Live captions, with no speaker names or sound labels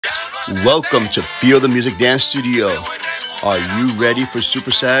Welcome to Feel the Music Dance Studio. Are you ready for Super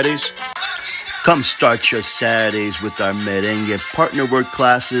Saturdays? Come start your Saturdays with our merengue partner work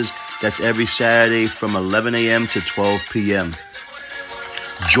classes. That's every Saturday from 11 a.m. to 12 p.m.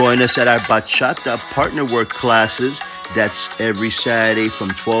 Join us at our bachata partner work classes. That's every Saturday from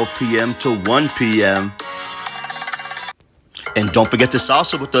 12 p.m. to 1 p.m. And don't forget to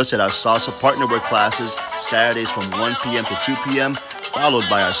salsa with us at our salsa partner work classes, Saturdays from 1 p.m. to 2 p.m., followed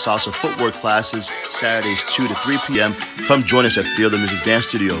by our salsa footwork classes, Saturdays 2 to 3 p.m. Come join us at Feel the Music Dance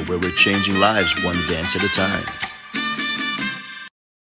Studio, where we're changing lives one dance at a time.